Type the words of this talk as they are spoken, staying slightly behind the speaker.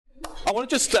I want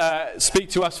to just speak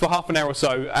to us for half an hour or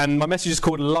so, and my message is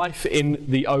called Life in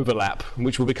the Overlap,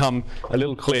 which will become a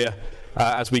little clear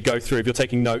as we go through, if you're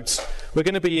taking notes. We're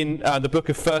going to be in the book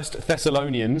of 1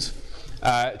 Thessalonians,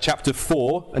 chapter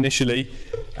 4 initially,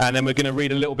 and then we're going to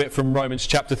read a little bit from Romans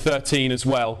chapter 13 as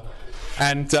well.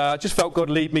 And I just felt God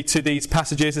lead me to these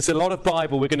passages. It's a lot of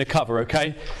Bible we're going to cover,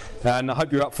 okay? And I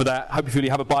hope you're up for that. I hope you feel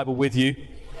you have a Bible with you.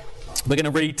 We're going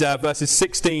to read verses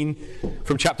 16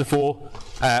 from chapter 4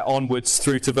 onwards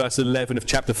through to verse 11 of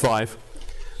chapter 5.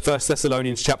 1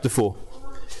 Thessalonians chapter 4.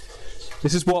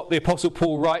 This is what the Apostle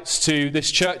Paul writes to this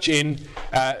church in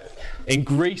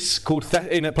Greece,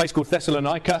 in a place called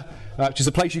Thessalonica, which is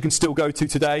a place you can still go to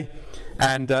today.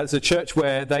 And it's a church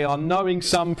where they are knowing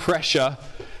some pressure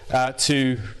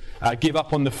to give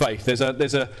up on the faith. There's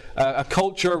a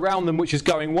culture around them which is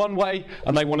going one way,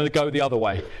 and they want to go the other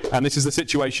way. And this is the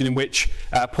situation in which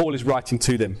Paul is writing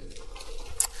to them.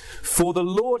 For the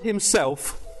Lord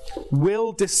himself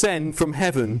will descend from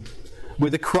heaven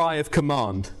with a cry of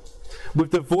command,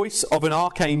 with the voice of an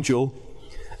archangel,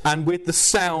 and with the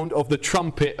sound of the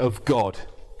trumpet of God.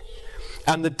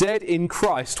 And the dead in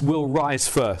Christ will rise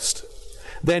first.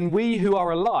 Then we who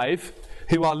are alive,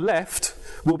 who are left,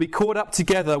 will be caught up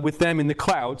together with them in the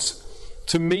clouds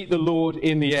to meet the Lord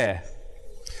in the air.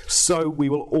 So we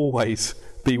will always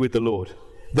be with the Lord.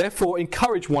 Therefore,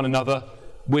 encourage one another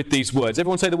with these words.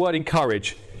 Everyone say the word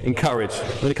encourage. Encourage.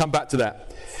 I'm going to come back to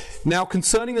that. Now,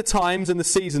 concerning the times and the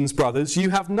seasons, brothers, you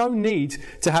have no need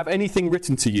to have anything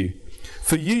written to you.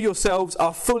 For you yourselves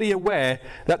are fully aware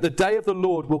that the day of the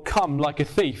Lord will come like a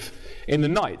thief in the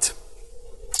night.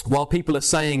 While people are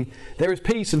saying, there is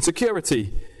peace and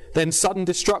security, then sudden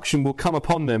destruction will come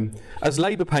upon them, as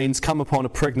labour pains come upon a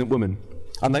pregnant woman,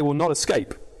 and they will not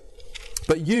escape.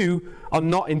 But you are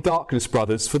not in darkness,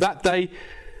 brothers, for that day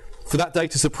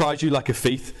to surprise you like a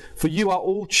thief, for you are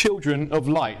all children of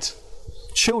light,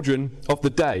 children of the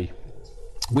day.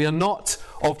 We are not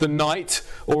of the night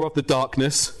or of the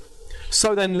darkness.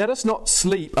 So then let us not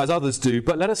sleep as others do,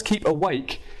 but let us keep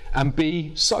awake and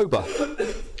be sober.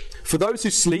 For those who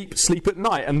sleep, sleep at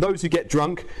night, and those who get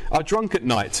drunk are drunk at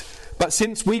night. But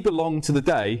since we belong to the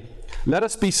day, let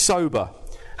us be sober,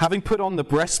 having put on the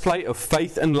breastplate of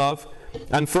faith and love,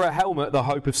 and for a helmet the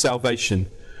hope of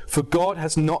salvation. For God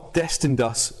has not destined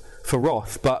us for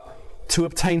wrath, but to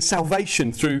obtain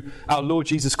salvation through our Lord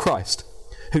Jesus Christ,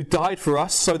 who died for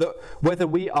us, so that whether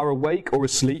we are awake or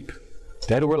asleep,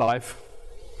 dead or alive,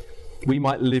 we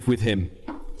might live with him.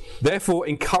 Therefore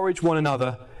encourage one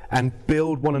another and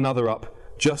build one another up,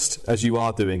 just as you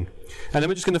are doing. And then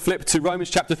we're just going to flip to Romans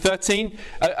chapter 13,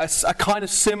 a kind of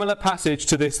similar passage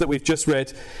to this that we've just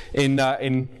read in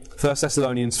 1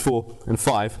 Thessalonians 4 and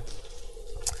 5.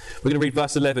 We're going to read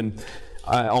verse 11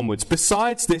 onwards.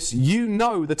 Besides this, you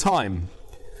know the time,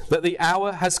 that the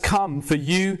hour has come for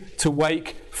you to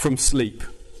wake from sleep.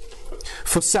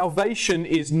 For salvation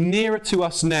is nearer to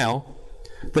us now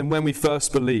than when we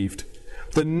first believed.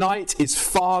 The night is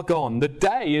far gone, the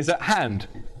day is at hand.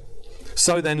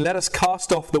 So then let us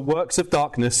cast off the works of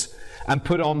darkness and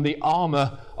put on the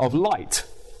armour of light.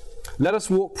 Let us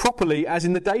walk properly as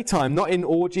in the daytime, not in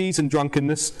orgies and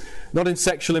drunkenness, not in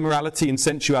sexual immorality and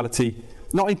sensuality,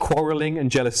 not in quarrelling and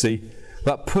jealousy,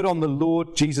 but put on the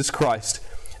Lord Jesus Christ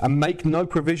and make no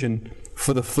provision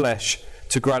for the flesh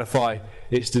to gratify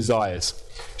its desires.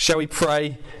 Shall we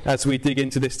pray as we dig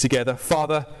into this together?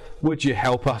 Father, would you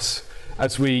help us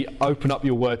as we open up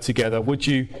your word together? Would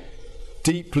you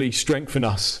deeply strengthen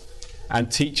us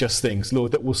and teach us things,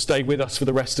 Lord, that will stay with us for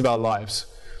the rest of our lives?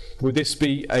 Would this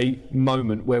be a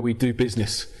moment where we do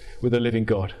business with the living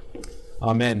God?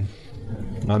 Amen.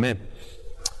 Amen.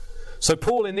 So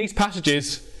Paul, in these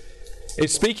passages,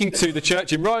 is speaking to the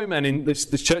church in Rome and in this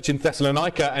church in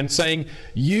Thessalonica and saying,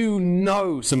 you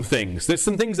know some things. There's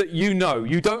some things that you know.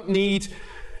 You don't need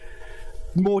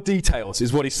more details,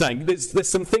 is what he's saying. There's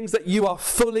some things that you are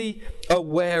fully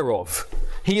aware of.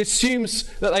 He assumes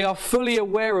that they are fully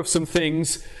aware of some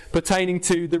things pertaining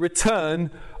to the return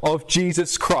of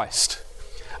Jesus Christ.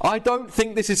 I don't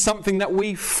think this is something that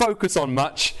we focus on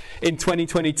much in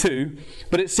 2022,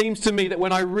 but it seems to me that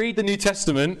when I read the New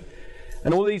Testament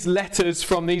and all these letters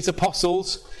from these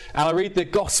apostles, and I read the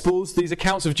Gospels, these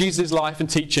accounts of Jesus' life and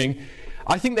teaching,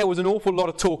 I think there was an awful lot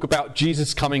of talk about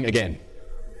Jesus coming again.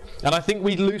 And I think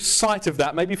we lose sight of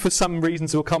that, maybe for some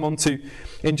reasons we'll come on to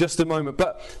in just a moment.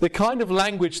 But the kind of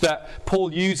language that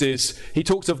Paul uses, he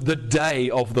talks of the day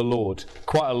of the Lord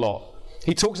quite a lot.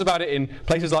 He talks about it in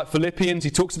places like Philippians, he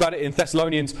talks about it in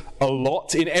Thessalonians a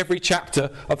lot. In every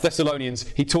chapter of Thessalonians,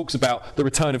 he talks about the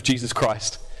return of Jesus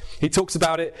Christ. He talks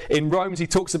about it in Romans, he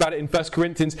talks about it in 1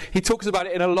 Corinthians, he talks about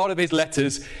it in a lot of his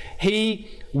letters.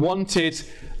 He wanted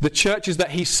the churches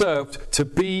that he served to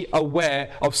be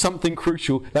aware of something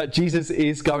crucial, that Jesus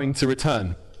is going to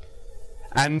return.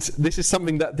 And this is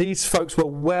something that these folks were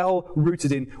well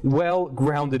rooted in, well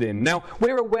grounded in. Now,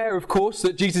 we're aware, of course,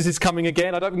 that Jesus is coming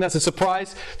again. I don't think that's a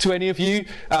surprise to any of you.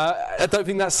 I don't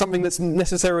think that's something that's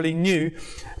necessarily new.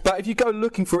 But if you go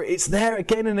looking for it, it's there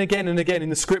again and again and again in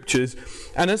the Scriptures.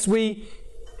 And as we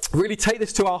really take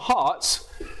this to our hearts,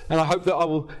 and I hope that I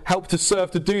will help to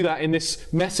serve to do that in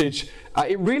this message,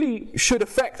 it really should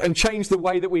affect and change the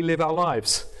way that we live our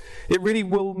lives. It really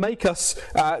will make us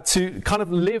to kind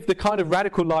of live the kind of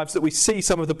radical lives that we see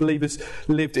some of the believers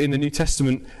lived in the New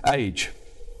Testament age.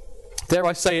 Dare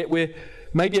I say it, we're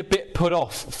maybe a bit put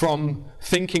off from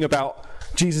thinking about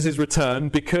Jesus' return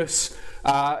because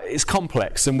it's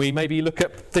complex, and we maybe look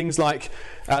at things like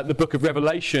the book of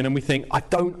Revelation and we think, I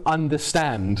don't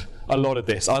understand a lot of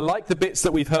this. I like the bits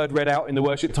that we've heard read out in the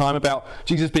worship time about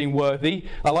Jesus being worthy.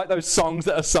 I like those songs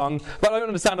that are sung, but I don't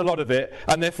understand a lot of it,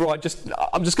 and therefore I'm just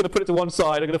going to put it to one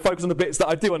side. I'm going to focus on the bits that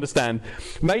I do understand.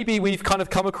 Maybe we've kind of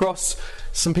come across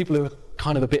some people who are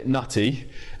kind of a bit nutty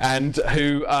and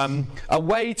who are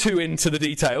way too into the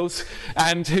details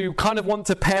and who kind of want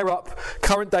to pair up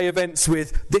current day events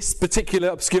with this particular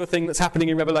obscure thing that's happening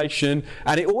in Revelation,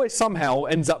 and it always somehow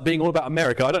ends up being all about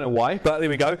America. I don't know why, but there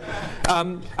we go.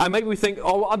 And maybe we think,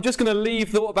 I'm just going to leave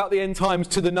thought about the end times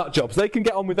to the nut jobs. They can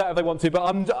get on with that if they want to, but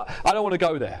I don't want to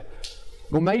go there.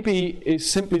 Well, maybe it's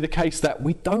simply the case that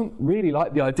we don't really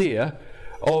like the idea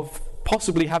of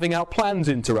possibly having our plans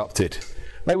interrupted.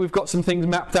 Maybe we've got some things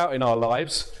mapped out in our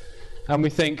lives, and we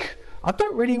think, I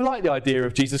don't really like the idea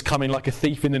of Jesus coming like a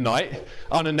thief in the night,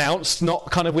 unannounced,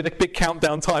 not kind of with a big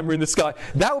countdown timer in the sky.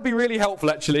 That would be really helpful,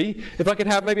 actually. If I could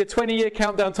have maybe a 20-year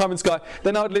countdown timer in the sky,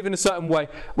 then I would live in a certain way.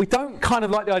 We don't kind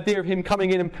of like the idea of him coming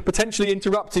in and potentially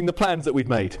interrupting the plans that we've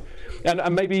made.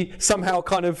 And maybe somehow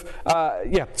kind of,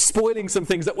 spoiling some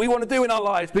things that we want to do in our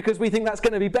lives because we think that's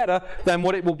going to be better than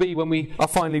what it will be when we are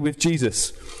finally with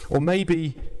Jesus. Or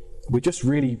maybe we're just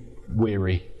really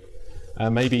weary.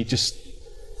 Maybe just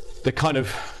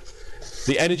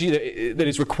the energy that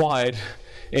is required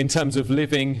in terms of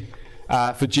living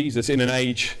for Jesus in an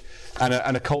age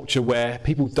and a culture where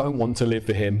people don't want to live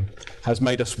for him has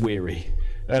made us weary.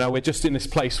 We're just in this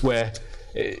place where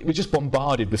we're just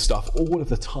bombarded with stuff all of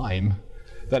the time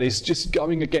that is just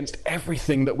going against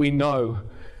everything that we know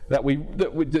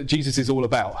that Jesus is all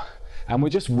about. And we're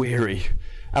just weary.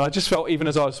 And I just felt, even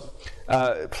as I was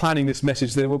planning this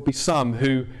message, there will be some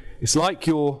who, it's like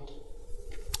you're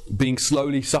being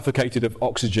slowly suffocated of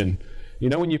oxygen. You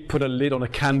know when you put a lid on a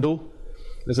candle,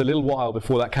 there's a little while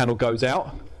before that candle goes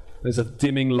out. There's a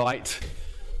dimming light.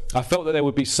 I felt that there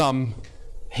would be some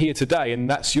here today, and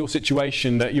that's your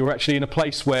situation, that you're actually in a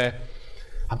place where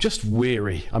I'm just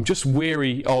weary. I'm just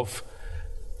weary of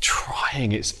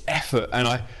trying. It's effort,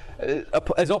 and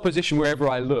there's opposition wherever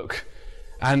I look.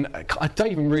 And I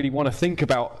don't even really want to think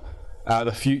about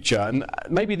the future. And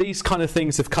maybe these kind of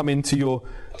things have come into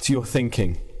your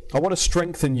thinking. I want to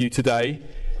strengthen you today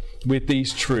with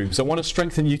these truths. I want to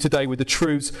strengthen you today with the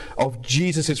truths of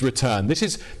Jesus' return. This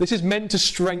is meant to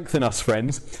strengthen us,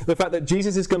 friends. The fact that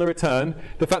Jesus is going to return,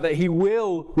 the fact that he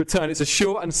will return, it's a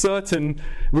sure and certain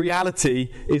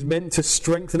reality, is meant to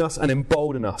strengthen us and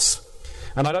embolden us.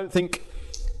 And I don't think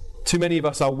too many of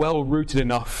us are well rooted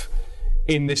enough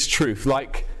in this truth,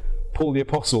 like Paul the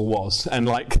Apostle was, and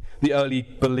like the early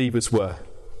believers were.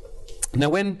 Now,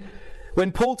 when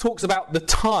Paul talks about the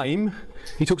time,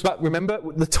 he talks about, remember,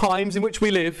 the times in which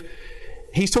we live,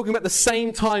 he's talking about the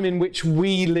same time in which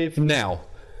we live now.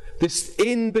 This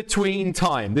in-between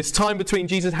time, this time between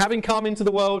Jesus having come into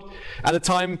the world and the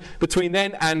time between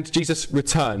then and Jesus'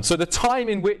 return. So the time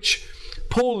in which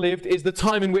Paul lived is the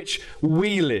time in which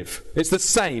we live. It's the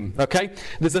same, okay?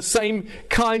 There's the same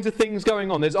kinds of things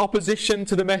going on. There's opposition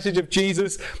to the message of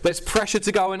Jesus. There's pressure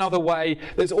to go another way.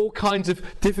 There's all kinds of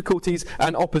difficulties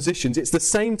and oppositions. It's the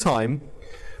same time,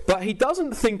 but he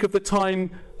doesn't think of the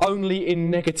time only in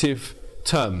negative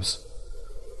terms,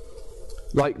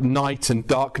 like night and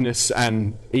darkness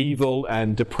and evil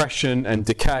and depression and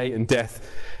decay and death.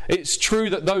 It's true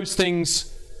that those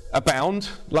things abound,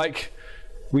 like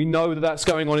we know that that's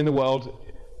going on in the world.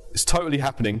 It's totally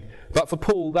happening. But for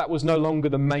Paul, that was no longer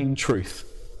the main truth.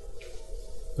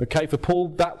 Okay, for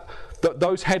Paul,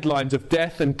 those headlines of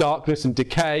death and darkness and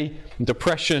decay and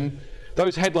depression,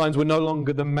 those headlines were no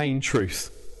longer the main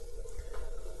truth.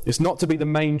 It's not to be the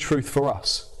main truth for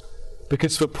us.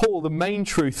 Because for Paul, the main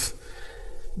truth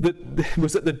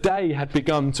was that the day had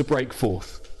begun to break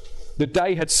forth. The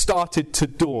day had started to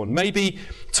dawn. Maybe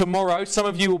tomorrow, some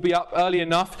of you will be up early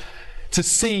enough to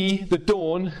see the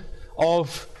dawn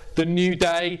of the new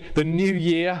day, the new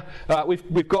year.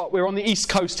 We're on the east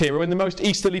coast here. We're in the most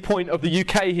easterly point of the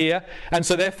UK here, and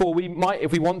so therefore we might,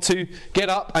 if we want to, get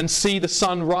up and see the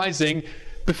sun rising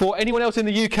before anyone else in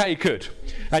the UK could,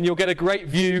 and you'll get a great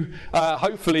view,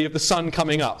 hopefully, of the sun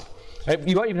coming up.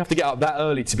 You won't even have to get up that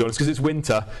early, to be honest, because it's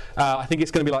winter. I think it's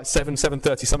going to be like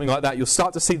 7:30, something like that. You'll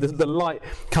start to see the light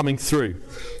coming through.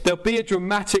 There'll be a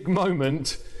dramatic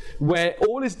moment where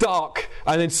all is dark,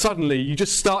 and then suddenly you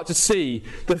just start to see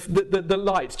the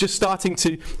light just starting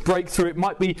to break through. It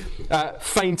might be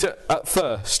faint at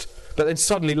first, but then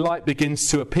suddenly light begins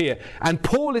to appear. And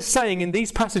Paul is saying in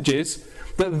these passages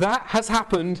that has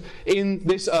happened in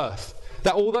this earth.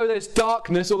 That although there's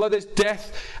darkness, although there's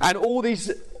death, and all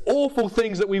these awful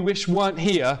things that we wish weren't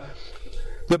here,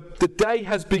 the day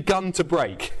has begun to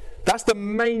break. That's the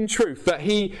main truth that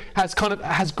he has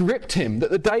gripped him,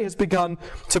 that the day has begun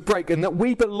to break, and that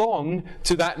we belong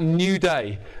to that new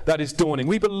day that is dawning.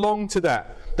 We belong to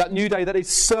that new day that is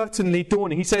certainly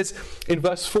dawning. He says in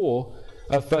verse 4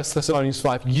 of 1 Thessalonians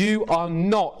 5, you are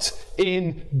not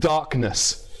in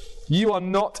darkness. You are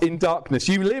not in darkness.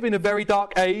 You live in a very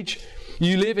dark age.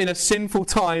 You live in a sinful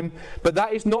time, but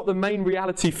that is not the main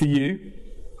reality for you.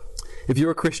 If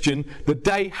you're a Christian, the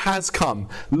day has come.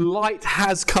 Light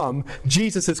has come.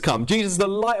 Jesus has come. Jesus, the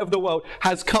light of the world,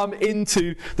 has come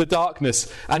into the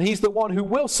darkness. And he's the one who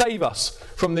will save us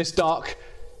from this dark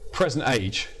present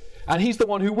age. And he's the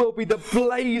one who will be the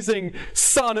blazing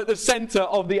sun at the centre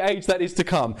of the age that is to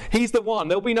come. He's the one.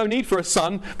 There'll be no need for a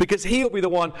sun, because he'll be the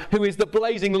one who is the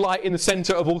blazing light in the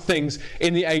centre of all things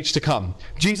in the age to come.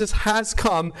 Jesus has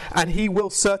come, and he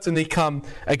will certainly come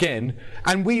again.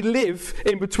 And we live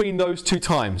in between those two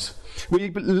times. We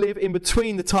live in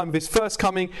between the time of his first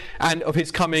coming and of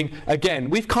his coming again.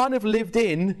 We've kind of lived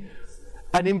in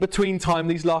an in-between time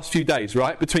these last few days,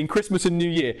 right? Between Christmas and New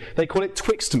Year. They call it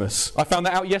Twixtmas. I found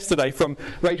that out yesterday from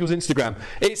Rachel's Instagram.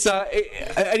 It's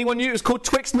anyone knew it was called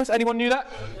Twixtmas? Anyone knew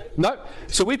that? No?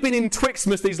 So we've been in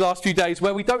Twixtmas these last few days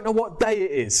where we don't know what day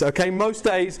it is, okay? Most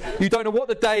days you don't know what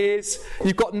the day is.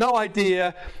 You've got no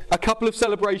idea. A couple of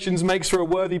celebrations makes for a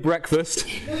worthy breakfast,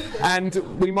 and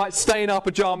we might stay in our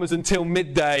pyjamas until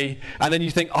midday, and then you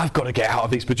think, I've got to get out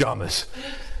of these pyjamas.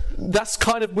 That's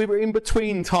kind of, we were in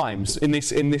between times in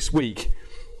this week.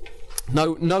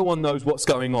 No one knows what's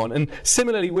going on. And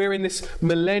similarly, we're in this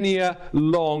millennia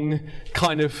long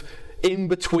kind of in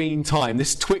between time,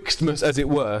 this Twixtmas, as it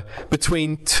were,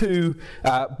 between two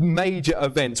major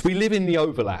events. We live in the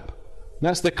overlap.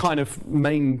 That's the kind of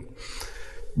main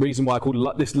reason why I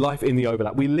call this life in the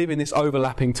overlap. We live in this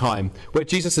overlapping time where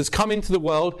Jesus has come into the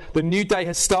world, the new day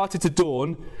has started to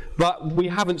dawn, but we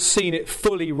haven't seen it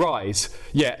fully rise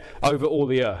yet over all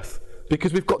the earth,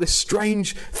 because we've got this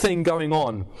strange thing going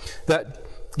on that,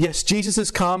 yes, Jesus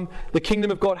has come, the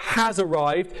kingdom of God has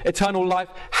arrived, eternal life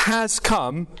has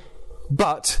come,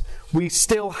 but we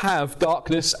still have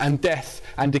darkness and death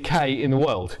and decay in the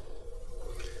world.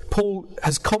 Paul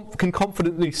can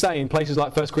confidently say in places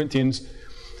like 1 Corinthians,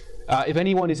 if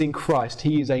anyone is in Christ,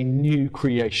 he is a new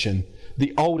creation.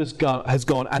 The old has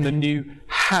gone and the new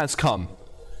has come.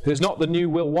 It's not the new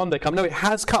will one day come. No, it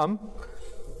has come.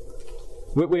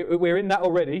 We're in that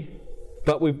already,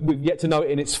 but we've yet to know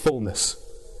it in its fullness.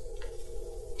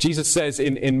 Jesus says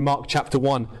in Mark chapter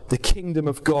 1, the kingdom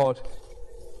of God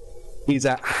is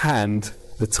at hand.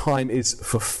 The time is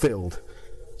fulfilled.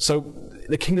 So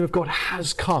the kingdom of God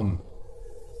has come.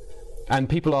 And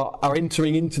people are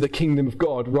entering into the kingdom of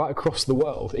God right across the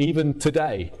world, even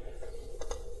today.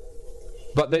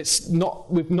 But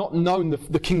we've not known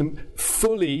the kingdom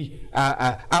fully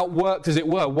outworked, as it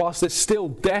were, whilst there's still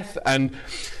death and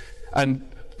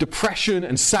depression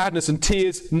and sadness and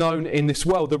tears known in this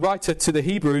world. The writer to the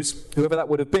Hebrews, whoever that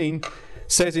would have been,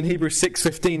 says in Hebrews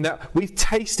 6:15 that we've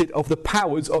tasted of the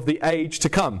powers of the age to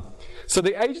come. So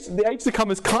the age to come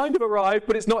has kind of arrived,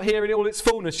 but it's not here in all its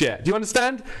fullness yet. Do you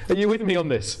understand? Are you with me on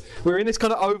this? We're in this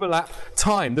kind of overlap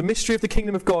time. The mystery of the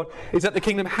kingdom of God is that the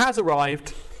kingdom has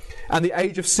arrived, and the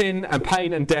age of sin and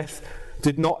pain and death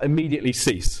did not immediately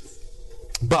cease.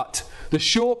 But the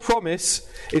sure promise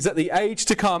is that the age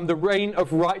to come, the reign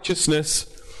of righteousness,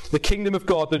 the kingdom of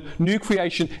God, the new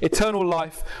creation, eternal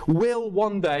life, will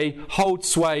one day hold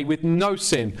sway with no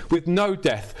sin, with no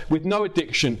death, with no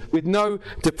addiction, with no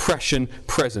depression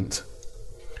present.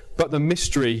 But the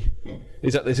mystery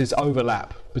is that there's this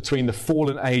overlap between the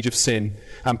fallen age of sin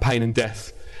and pain and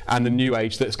death and the new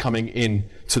age that's coming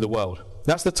into the world.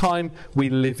 That's the time we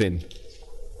live in.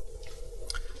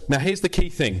 Now here's the key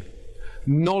thing.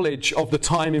 Knowledge of the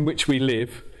time in which we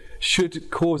live should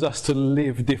cause us to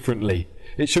live differently.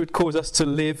 It should cause us to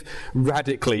live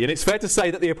radically. And it's fair to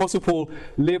say that the Apostle Paul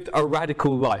lived a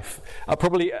radical life.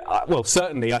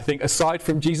 Certainly, I think, aside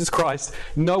from Jesus Christ,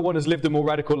 no one has lived a more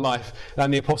radical life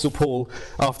than the Apostle Paul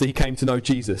after he came to know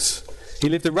Jesus. He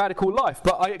lived a radical life,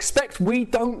 but I expect we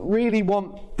don't really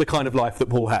want the kind of life that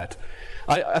Paul had.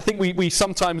 I think we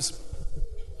sometimes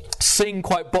sing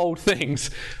quite bold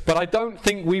things, but I don't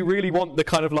think we really want the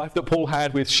kind of life that Paul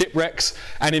had, with shipwrecks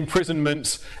and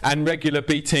imprisonments and regular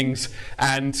beatings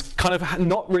and kind of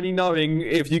not really knowing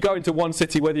if you go into one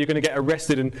city whether you're going to get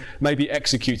arrested and maybe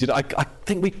executed. I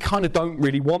think we kind of don't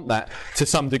really want that to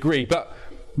some degree, but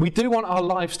we do want our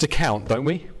lives to count, don't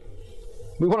we?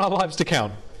 We want our lives to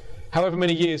count. However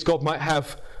many years God might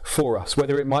have for us,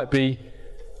 whether it might be,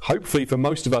 hopefully for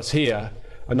most of us here,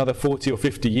 another 40 or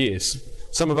 50 years.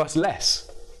 Some of us less.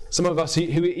 Some of us who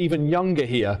are even younger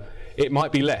here, it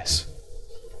might be less.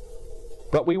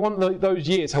 But we want those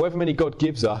years, however many God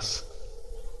gives us,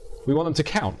 we want them to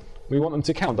count. We want them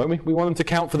to count, don't we? We want them to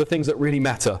count for the things that really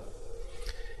matter.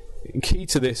 And key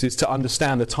to this is to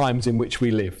understand the times in which we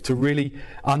live, to really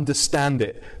understand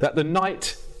it, that the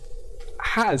night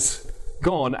has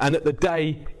gone and that the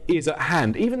day is at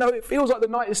hand. Even though it feels like the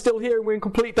night is still here and we're in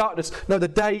complete darkness, no, the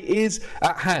day is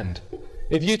at hand.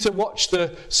 If you were to watch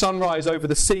the sunrise over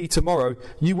the sea tomorrow,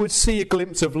 you would see a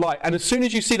glimpse of light. And as soon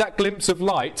as you see that glimpse of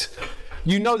light,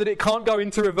 you know that it can't go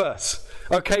into reverse.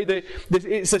 Okay,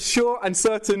 it's a sure and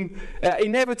certain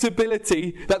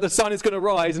inevitability that the sun is going to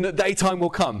rise and that daytime will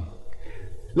come.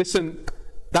 Listen,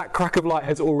 that crack of light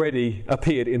has already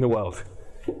appeared in the world.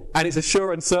 And it's a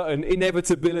sure and certain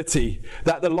inevitability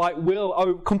that the light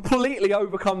will completely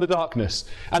overcome the darkness,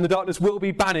 and the darkness will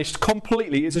be banished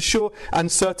completely. It's a sure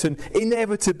and certain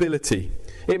inevitability.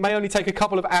 It may only take a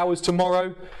couple of hours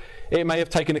tomorrow. It may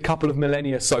have taken a couple of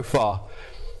millennia so far.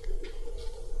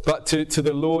 But to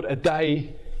the Lord, a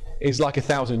day is like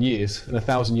 1,000 years, and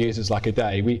 1,000 years is like a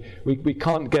day. We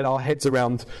can't get our heads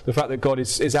around the fact that God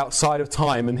is outside of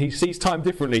time, and he sees time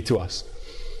differently to us.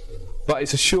 But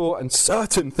it's a sure and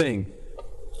certain thing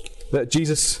that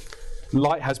Jesus'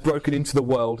 light has broken into the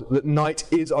world, that night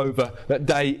is over, that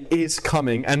day is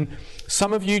coming. And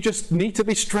some of you just need to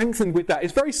be strengthened with that.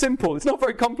 It's very simple. It's not a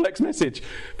very complex message.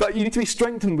 But you need to be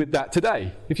strengthened with that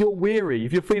today. If you're weary,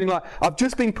 if you're feeling like, I've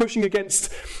just been pushing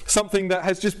against something that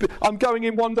has just been, I'm going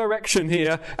in one direction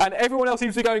here, and everyone else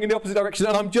seems to be going in the opposite direction,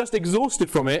 and I'm just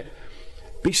exhausted from it,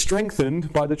 be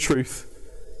strengthened by the truth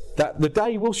that the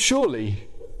day will surely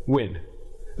win,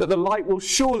 that the light will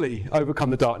surely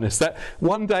overcome the darkness, that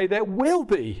one day there will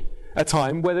be a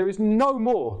time where there is no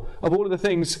more of all of the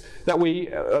things that we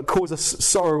cause us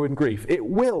sorrow and grief. It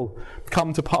will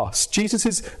come to pass.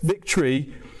 Jesus'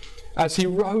 victory as he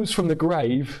rose from the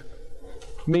grave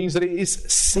means that it is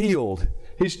sealed.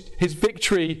 His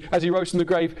victory as he rose from the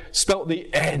grave spelt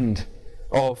the end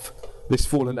of this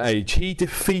fallen age. He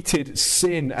defeated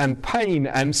sin and pain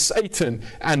and Satan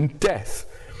and death.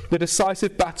 The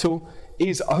decisive battle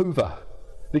is over.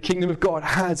 The kingdom of God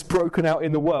has broken out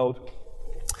in the world,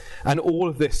 and all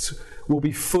of this will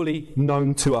be fully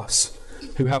known to us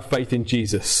who have faith in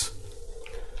Jesus.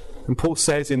 And Paul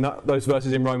says in those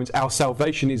verses in Romans, our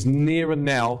salvation is nearer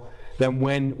now than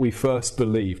when we first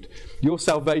believed. Your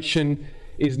salvation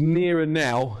is nearer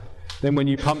now than when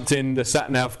you pumped in the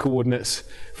sat-nav coordinates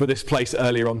for this place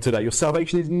earlier on today. Your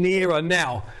salvation is nearer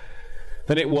now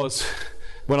than it was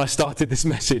when I started this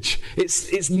message.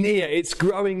 It's near, it's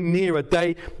growing nearer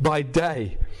day by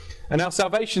day. And our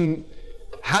salvation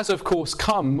has, of course,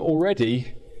 come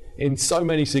already in so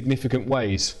many significant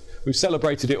ways. We've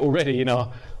celebrated it already in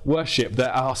our worship,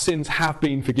 that our sins have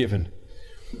been forgiven.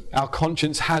 Our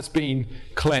conscience has been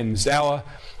cleansed. Our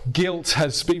guilt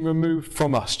has been removed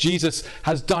from us. Jesus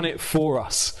has done it for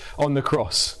us on the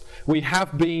cross. We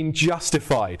have been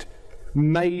justified,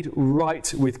 made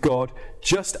right with God,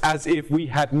 just as if we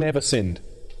had never sinned.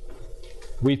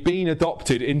 We've been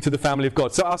adopted into the family of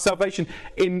God. So our salvation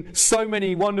in so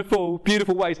many wonderful,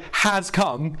 beautiful ways has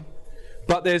come,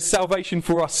 but there's salvation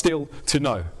for us still to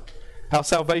know. Our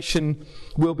salvation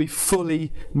will be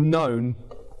fully known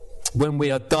when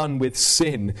we are done with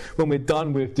sin, when we're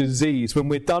done with disease, when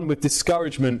we're done with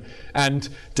discouragement and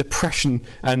depression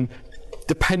and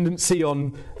dependency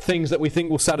on things that we think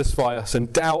will satisfy us,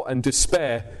 and doubt and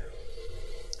despair.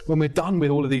 When we're done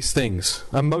with all of these things,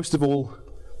 and most of all,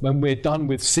 when we're done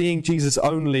with seeing Jesus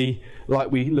only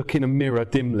like we look in a mirror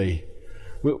dimly,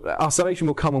 our salvation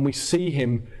will come when we see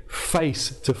him face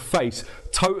to face,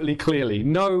 totally clearly.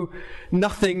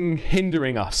 Nothing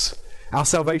hindering us. Our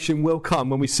salvation will come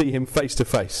when we see him face to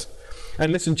face.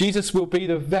 And listen, Jesus will be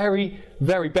the very,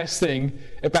 very best thing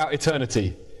about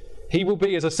eternity. He will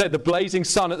be, as I said, the blazing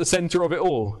sun at the centre of it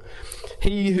all.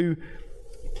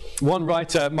 One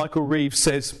writer, Michael Reeves,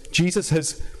 says, Jesus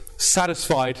has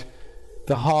satisfied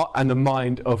the heart and the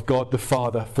mind of God the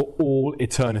Father for all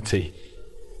eternity.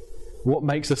 What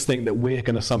makes us think that we're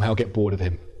going to somehow get bored of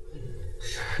him?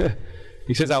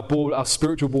 He says our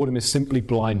spiritual boredom is simply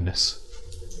blindness,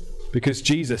 because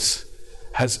Jesus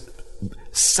has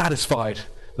satisfied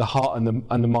the heart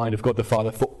and the mind of God the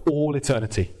Father for all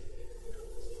eternity.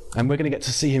 And we're going to get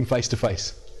to see him face to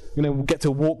face. We're going to get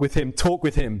to walk with him, talk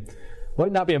with him.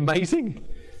 Won't that be amazing?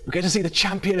 We're going to see the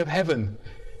champion of heaven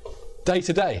day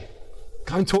to day.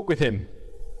 Go and talk with him,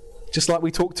 just like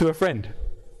we talk to a friend.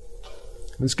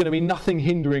 There's going to be nothing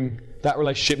hindering that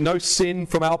relationship. No sin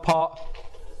from our part.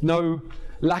 No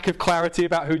lack of clarity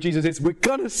about who Jesus is. We're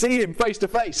going to see him face to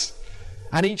face.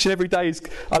 And each and every day is...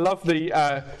 I love the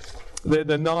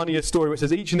Narnia story, which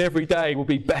says each and every day will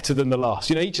be better than the last.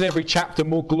 You know, each and every chapter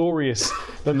more glorious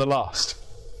than the last.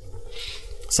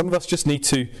 Some of us just need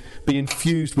to be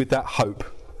infused with that hope.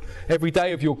 Every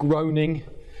day of your groaning,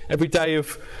 every day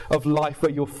of life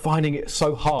where you're finding it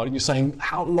so hard and you're saying,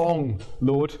 how long,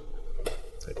 Lord?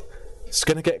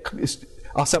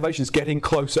 Our salvation is getting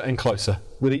closer and closer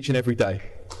with each and every day.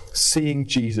 Seeing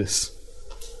Jesus.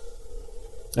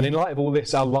 And in light of all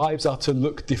this, our lives are to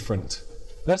look different.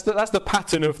 That's the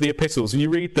pattern of the epistles. When you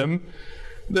read them,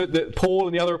 Paul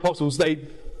and the other apostles, they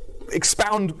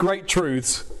expound great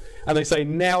truths. And they say,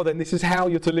 now then, this is how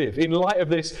you're to live. In light of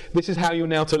this, this is how you're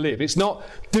now to live. It's not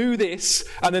do this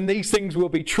and then these things will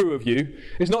be true of you.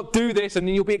 It's not do this and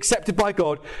then you'll be accepted by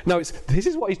God. No, it's this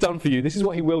is what he's done for you. This is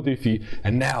what he will do for you.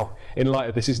 And now, in light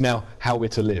of this, is now how we're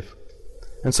to live.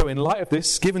 And so in light of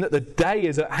this, given that the day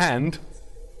is at hand,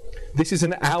 this is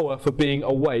an hour for being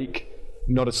awake,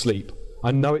 not asleep.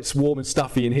 I know it's warm and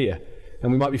stuffy in here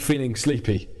and we might be feeling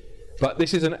sleepy. But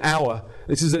this is an hour.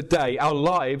 This is a day. Our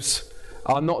lives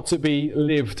are not to be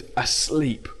lived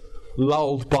asleep,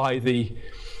 lulled by the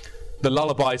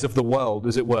lullabies of the world,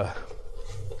 as it were.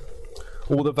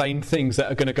 All the vain things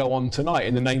that are going to go on tonight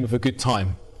in the name of a good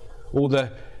time. All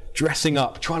the dressing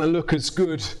up, trying to look as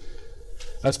good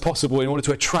as possible in order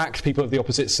to attract people of the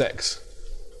opposite sex.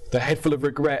 The head full of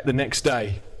regret the next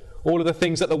day. All of the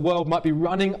things that the world might be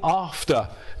running after,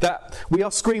 that we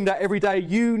are screamed at every day,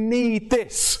 you need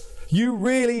this. You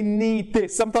really need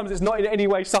this. Sometimes it's not in any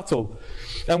way subtle.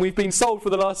 And we've been sold for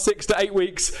the last 6 to 8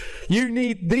 weeks. You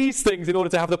need these things in order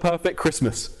to have the perfect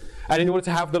Christmas. And in order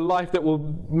to have the life that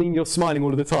will mean you're smiling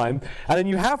all of the time. And then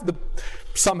you have the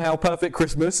somehow perfect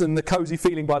Christmas and the cosy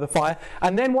feeling by the fire.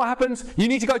 And then what happens? You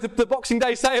need to go to the Boxing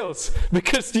Day sales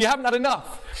because you haven't had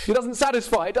enough. It doesn't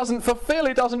satisfy. It doesn't fulfill.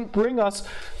 It doesn't bring us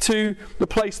to the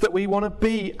place that we want to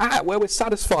be at, where we're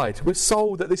satisfied. We're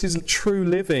sold that this is true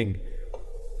living.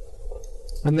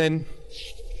 And then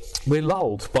we're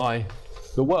lulled by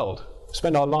the world.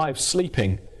 Spend our lives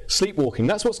sleepwalking.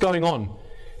 That's what's going on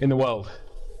in the world.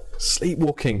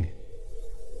 Sleepwalking.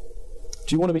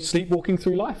 Do you want to be sleepwalking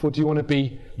through life, or do you want to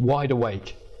be wide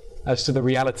awake as to the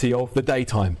reality of the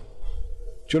daytime?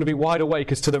 Do you want to be wide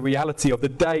awake as to the reality of the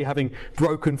day having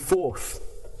broken forth?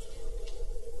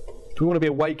 Do we want to be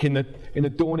awake in the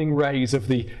dawning rays of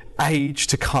the age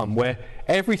to come, where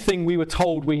everything we were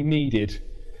told we needed,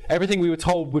 everything we were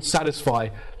told would satisfy,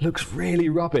 looks really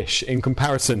rubbish in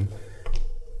comparison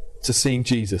to seeing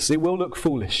Jesus? It will look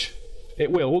foolish.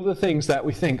 It will. All the things that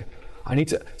we think, I need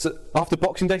to... So after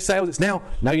Boxing Day sales, it's now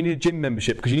you need a gym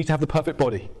membership because you need to have the perfect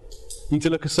body. You need to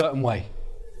look a certain way.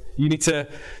 You need to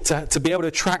be able to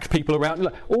attract people around.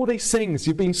 All these things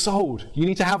you've been sold. You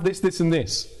need to have this, this and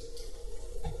this.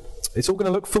 It's all going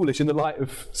to look foolish in the light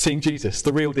of seeing Jesus,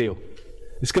 the real deal.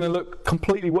 It's going to look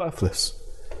completely worthless.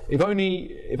 If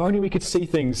only we could see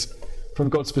things from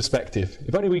God's perspective.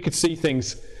 If only we could see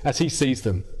things as he sees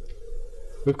them.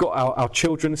 We've got our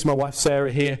children. This is my wife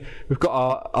Sarah here. We've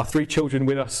got our 3 children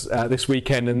with us this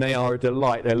weekend, and they are a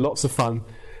delight. They're lots of fun.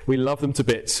 We love them to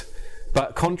bits.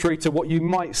 But contrary to what you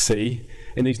might see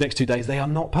in these next 2 days, they are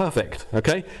not perfect,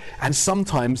 okay? And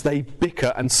sometimes they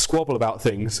bicker and squabble about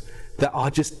things that are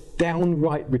just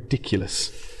downright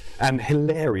ridiculous and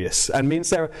hilarious. And me and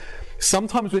Sarah,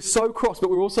 sometimes we're so cross, but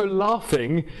we're also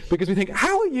laughing because we think,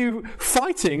 how are you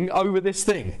fighting over this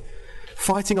thing?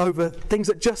 Fighting over things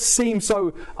that just seem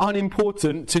so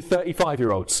unimportant to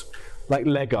 35-year-olds, like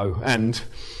Lego and,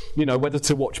 whether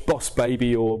to watch Boss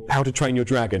Baby or How to Train Your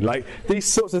Dragon. Like, these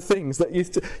sorts of things that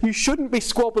you shouldn't be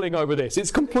squabbling over this.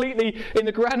 It's completely, in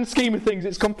the grand scheme of things,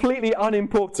 it's completely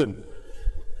unimportant.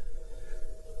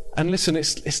 And listen,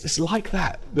 it's like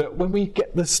that when we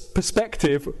get this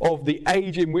perspective of the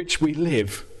age in which we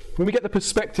live, when we get the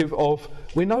perspective of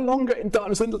we're no longer in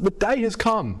darkness, the day has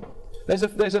come.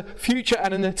 there's a future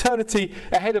and an eternity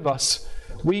ahead of us,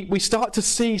 we start to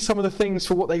see some of the things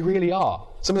for what they really are.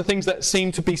 Some of the things that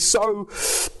seem to be so,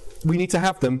 we need to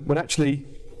have them, when actually,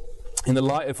 in the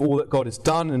light of all that God has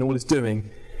done and all He's doing,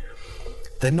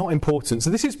 they're not important. So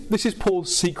this is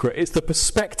Paul's secret. It's the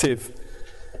perspective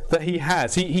that he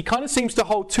has. He kind of seems to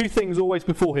hold two things always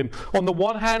before him. On the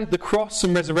one hand, the cross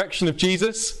and resurrection of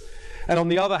Jesus, and on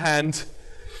the other hand,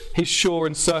 his sure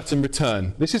and certain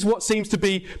return. This is what seems to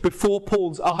be before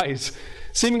Paul's eyes,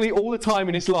 seemingly all the time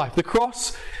in his life. The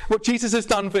cross, what Jesus has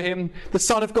done for him, the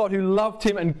Son of God who loved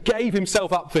him and gave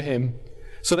himself up for him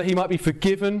so that he might be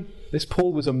forgiven. This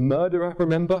Paul was a murderer,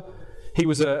 remember? He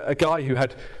was a guy who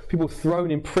had people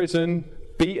thrown in prison,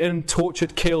 beaten,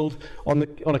 tortured, killed on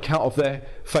account of their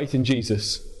faith in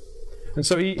Jesus. And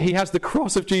so he has the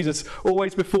cross of Jesus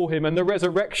always before him, and the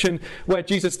resurrection where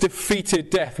Jesus defeated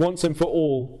death once and for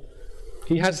all.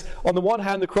 He has, on the one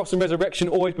hand, the cross and resurrection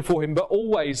always before him, but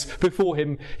always before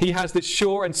him, he has this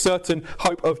sure and certain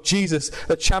hope of Jesus,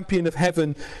 the champion of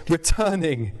heaven,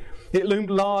 returning. It loomed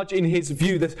large in his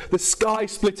view, the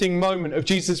sky-splitting moment of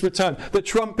Jesus' return, the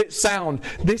trumpet sound.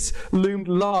 This loomed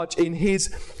large in his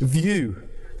view.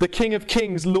 The King of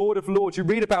Kings, Lord of Lords. You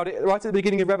read about it right at the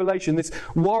beginning of Revelation, this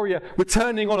warrior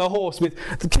returning on a horse with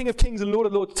the King of Kings and Lord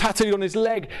of Lords tattooed on his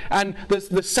leg, and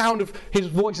the sound of his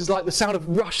voice is like the sound of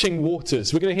rushing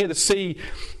waters. We're going to hear the sea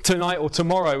tonight or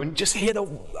tomorrow and just hear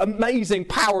the amazing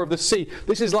power of the sea.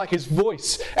 This is like his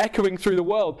voice echoing through the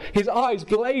world. His eyes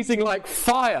blazing like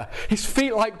fire, his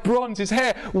feet like bronze, his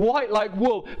hair white like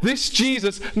wool. This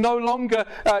Jesus, no longer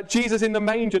Jesus in the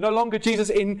manger, no longer Jesus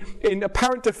in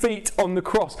apparent defeat on the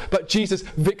cross, but Jesus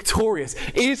victorious,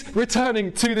 is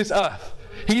returning to this earth.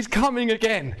 He's coming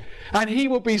again, and he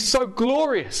will be so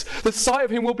glorious. The sight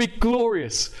of him will be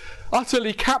glorious,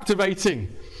 utterly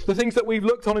captivating. The things that we've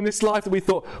looked on in this life that we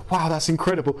thought, wow, that's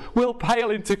incredible, will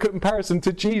pale into comparison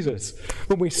to Jesus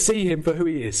when we see him for who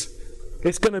he is.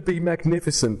 It's going to be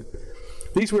magnificent.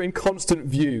 These were in constant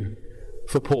view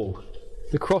for Paul,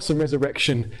 the cross and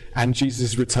resurrection and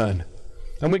Jesus' return.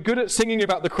 And we're good at singing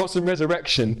about the cross and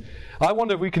resurrection. I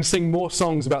wonder if we can sing more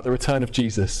songs about the return of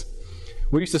Jesus.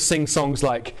 We used to sing songs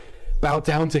like, bow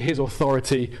down to his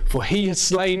authority, for he has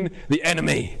slain the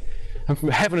enemy. And from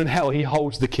heaven and hell he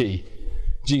holds the key.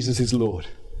 Jesus is Lord.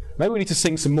 Maybe we need to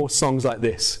sing some more songs like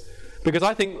this. Because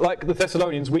I think, like the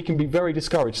Thessalonians, we can be very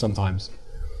discouraged sometimes.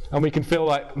 And we can feel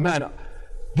like, man,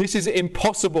 this is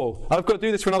impossible. I've got to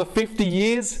do this for another 50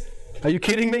 years? Are you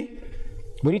kidding me?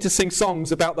 We need to sing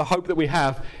songs about the hope that we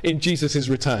have in Jesus'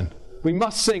 return. We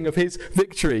must sing of his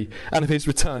victory and of his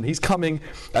return. He's coming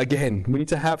again. We need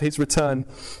to have his return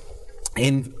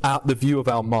in the view of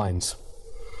our minds.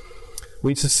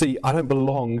 We need to see, I don't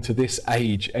belong to this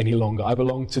age any longer. I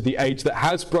belong to the age that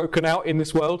has broken out in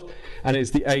this world, and it's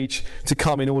the age to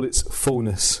come in all its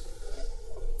fullness.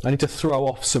 I need to throw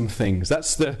off some things.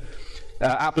 That's the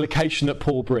application that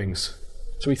Paul brings.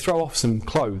 So we throw off some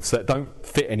clothes that don't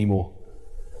fit anymore,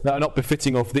 that are not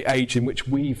befitting of the age in which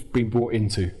we've been brought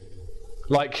into.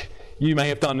 Like you may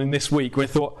have done in this week where you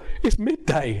thought, it's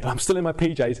midday and I'm still in my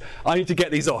PJs. I need to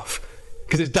get these off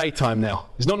because it's daytime now.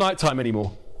 It's not nighttime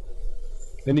anymore.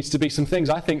 There needs to be some things,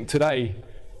 I think, today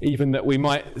even that we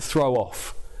might throw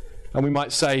off. And we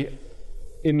might say,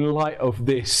 in light of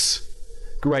this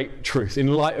great truth, in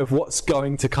light of what's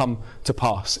going to come to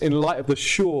pass, in light of the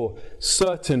sure,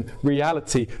 certain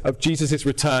reality of Jesus'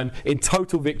 return in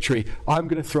total victory, I'm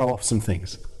going to throw off some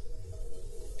things.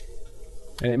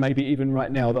 And it may be even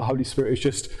right now the Holy Spirit is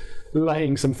just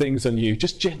laying some things on you,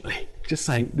 just gently, just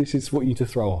saying, this is what you need to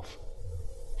throw off.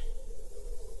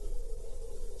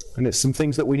 And it's some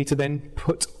things that we need to then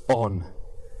put on.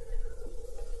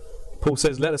 Paul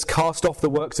says, let us cast off the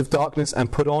works of darkness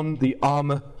and put on the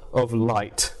armour of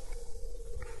light.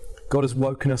 God has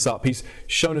woken us up. He's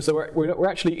shown us that we're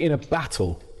actually in a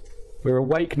battle. We're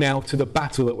awake now to the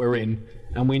battle that we're in,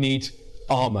 and we need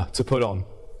armour to put on.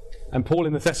 And Paul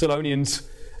in the Thessalonians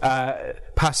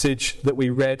passage that we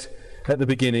read at the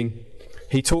beginning,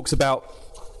 he talks about,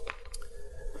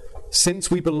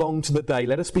 since we belong to the day,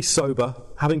 let us be sober,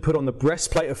 having put on the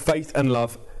breastplate of faith and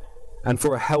love, and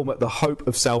for a helmet the hope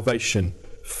of salvation.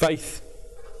 Faith,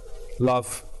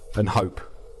 love, and hope.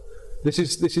 This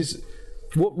is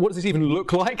what does this even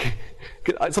look like?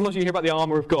 Sometimes you hear about the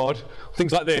armour of God,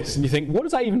 things like this, and you think, what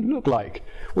does that even look like?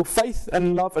 Well, faith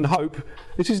and love and hope,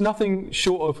 this is nothing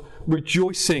short of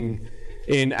rejoicing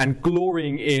in and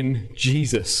glorying in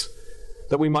Jesus.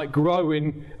 That we might grow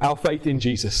in our faith in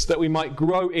Jesus, that we might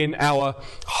grow in our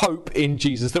hope in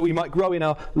Jesus, that we might grow in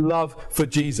our love for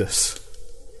Jesus.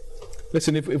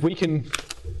 Listen, if we can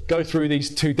go through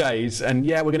these 2 days, and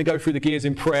we're going to go through the gears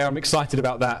in prayer. I'm excited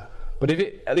about that. But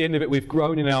at the end of it, we've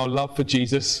grown in our love for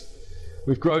Jesus,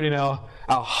 we've grown in our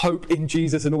hope in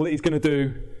Jesus and all that he's going to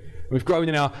do, we've grown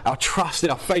in our trust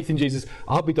and our faith in Jesus,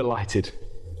 I'll be delighted.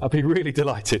 I'll be really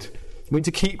delighted. We need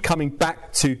to keep coming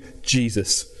back to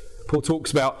Jesus. Paul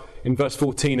talks about, in verse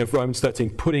 14 of Romans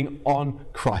 13, putting on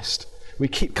Christ. We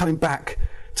keep coming back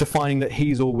to finding that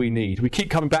he's all we need. We keep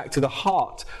coming back to the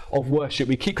heart of worship.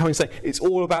 We keep coming and saying, it's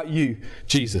all about you,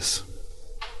 Jesus.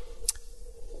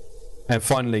 And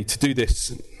finally, to do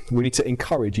this, we need to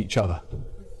encourage each other.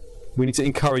 We need to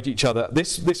encourage each other.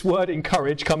 This word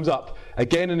encourage comes up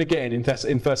again and again in 1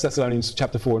 Thessalonians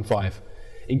chapter 4 and 5.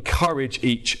 Encourage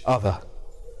each other.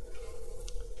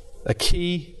 A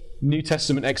key New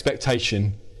Testament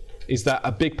expectation is that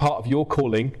a big part of your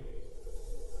calling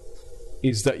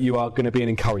is that you are going to be an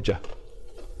encourager.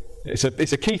 It's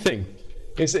a key thing.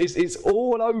 It's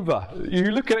all over.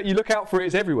 You look out for it,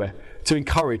 it's everywhere. To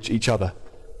encourage each other.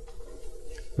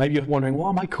 Maybe you're wondering, what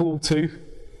am I called to?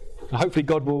 And hopefully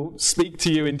God will speak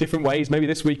to you in different ways, maybe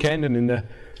this weekend and in the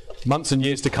months and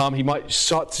years to come. He might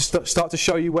start to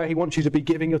show you where he wants you to be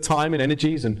giving your time and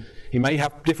energies, and he may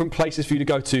have different places for you to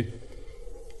go to.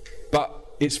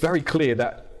 But it's very clear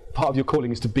that part of your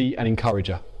calling is to be an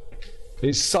encourager.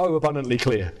 It's so abundantly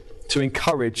clear to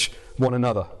encourage one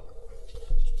another.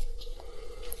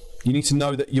 You need to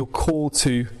know that you're called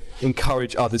to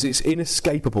encourage others. It's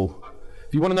inescapable.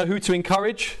 If you want to know who to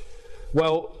encourage,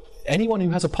 well, anyone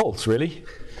who has a pulse, really.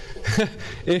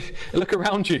 Look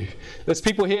around you. There's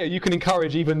people here you can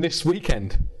encourage even this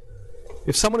weekend.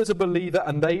 If someone is a believer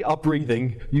and they are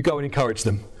breathing, you go and encourage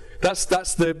them. That's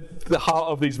the heart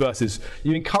of these verses.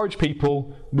 You encourage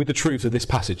people with the truth of this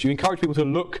passage. You encourage people to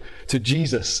look to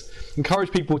Jesus.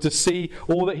 Encourage people to see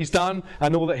all that he's done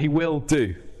and all that he will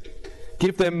do.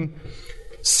 Give them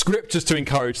scriptures to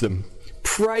encourage them.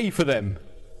 Pray for them.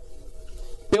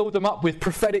 Build them up with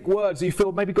prophetic words that you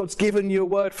feel maybe God's given you a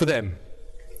word for them.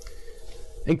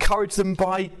 Encourage them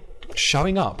by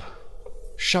showing up.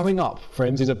 Showing up,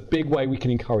 friends, is a big way we can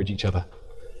encourage each other.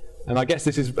 And I guess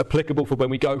this is applicable for when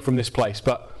we go from this place,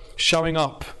 but showing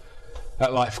up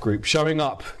at life group, showing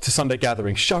up to Sunday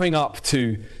gathering, showing up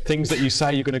to things that you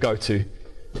say you're going to go to.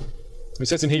 It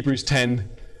says in Hebrews 10,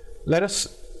 let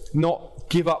us not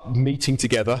give up meeting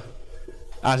together,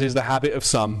 as is the habit of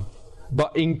some,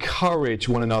 but encourage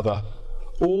one another,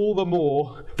 all the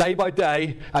more, day by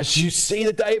day, as you see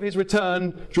the day of his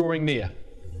return drawing near.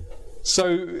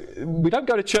 So we don't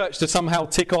go to church to somehow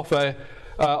tick off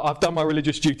I've done my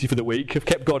religious duty for the week, I've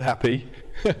kept God happy,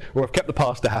 or I've kept the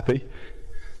pastor happy.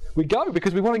 We go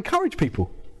because we want to encourage people.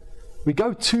 We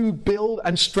go to build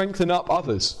and strengthen up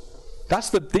others. That's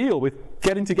the deal with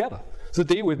getting together. It's the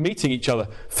deal with meeting each other,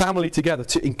 family together,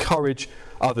 to encourage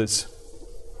others.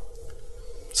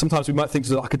 Sometimes we might think,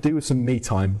 I could do with some me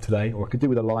time today, or I could do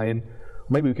with a lie-in.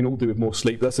 Maybe we can all do with more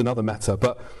sleep. That's another matter.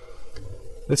 But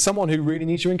there's someone who really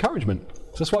needs your encouragement.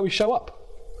 So that's why we show up.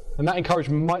 And that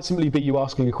encouragement might simply be you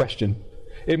asking a question.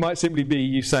 It might simply be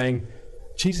you saying,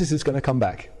 Jesus is going to come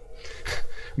back.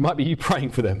 It might be you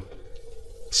praying for them.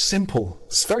 Simple.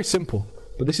 It's very simple.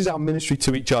 But this is our ministry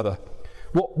to each other.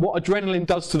 What adrenaline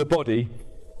does to the body,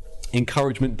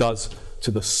 encouragement does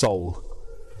to the soul.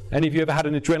 Any of you ever had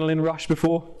an adrenaline rush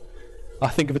before? I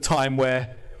think of a time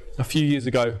where, a few years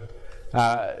ago,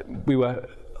 we were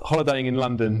holidaying in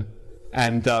London,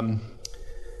 and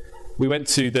we went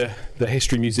to the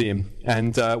History Museum,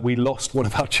 and we lost one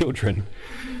of our children.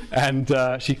 And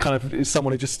she kind of is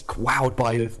someone who just wowed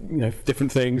by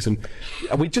different things, and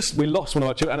we lost one of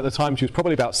our children. And at the time, she was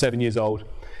probably about 7 years old,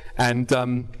 and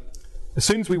as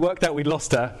soon as we worked out we'd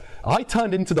lost her, I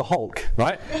turned into the Hulk,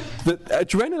 right? The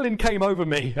adrenaline came over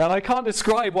me, and I can't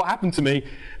describe what happened to me,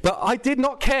 but I did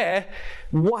not care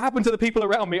what happened to the people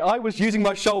around me. I was using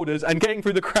my shoulders and getting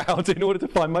through the crowd in order to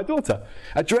find my daughter.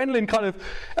 Adrenaline kind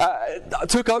of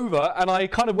took over, and I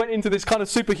kind of went into this kind of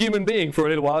superhuman being for a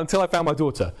little while until I found my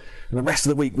daughter. And the rest of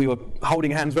the week we were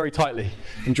holding hands very tightly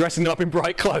and dressing them up in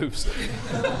bright clothes.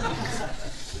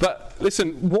 But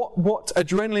listen, what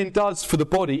adrenaline does for the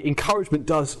body, encouragement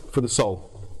does for the soul.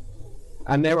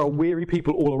 And there are weary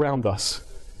people all around us,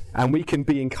 and we can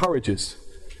be encouragers.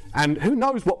 And who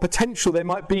knows what potential there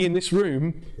might be in this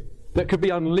room that could be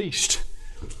unleashed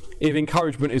if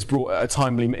encouragement is brought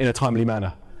in a timely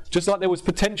manner. Just like there was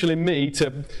potential in me,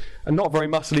 a not very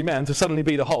muscly man, to suddenly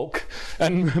be the Hulk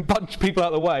and bunch people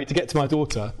out of the way to get to my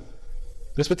daughter.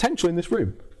 There's potential in this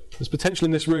room. There's potential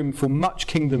in this room for much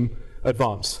kingdom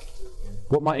advance.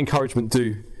 What might encouragement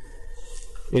do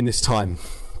in this time?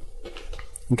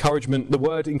 Encouragement, the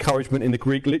word encouragement in the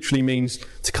Greek literally means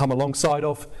to come alongside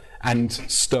of and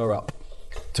stir up,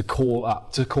 to call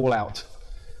out.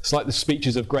 It's like the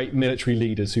speeches of great military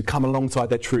leaders who come alongside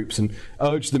their troops and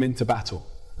urge them into battle.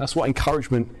 That's what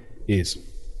encouragement is.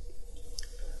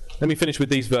 Let me finish with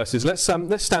these verses. Let's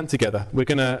stand together. We're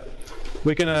gonna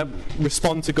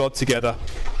respond to God together.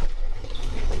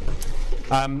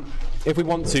 If we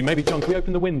want to, maybe John, can we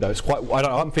open the window? It's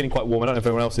I'm feeling quite warm. I don't know if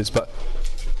everyone else is, but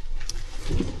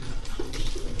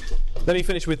let me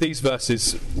finish with these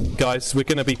verses, guys. We're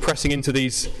going to be pressing into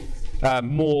these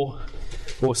more,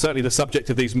 or certainly the subject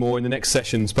of these more in the next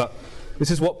sessions. But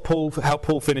this is how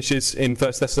Paul finishes in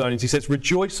 1 Thessalonians. He says,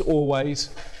 "Rejoice always,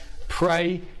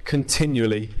 pray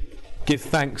continually, give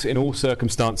thanks in all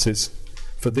circumstances,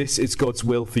 for this is God's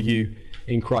will for you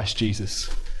in Christ Jesus."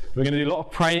 We're going to do a lot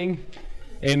of praying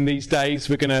in these days.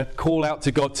 We're going to call out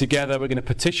to God together. We're going to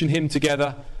petition him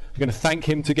together. We're going to thank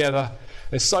him together.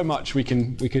 There's so much we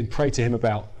can pray to him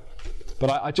about. But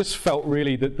I just felt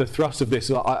really that the thrust of this,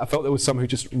 I felt there was someone who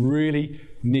just really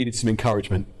needed some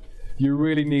encouragement. You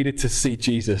really needed to see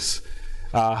Jesus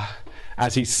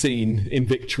as he's seen in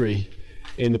victory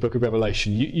in the book of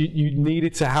Revelation. You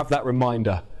needed to have that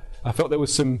reminder. I felt there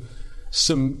was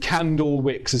some candle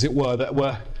wicks, as it were, that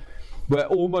were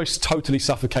almost totally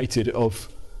suffocated of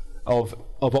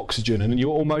oxygen, and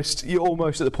you're almost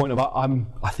at the point of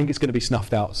I think it's going to be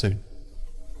snuffed out soon.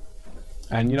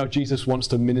 And Jesus wants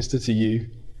to minister to you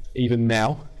even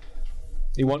now.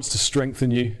 He wants to strengthen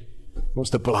you. He wants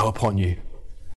to blow upon you.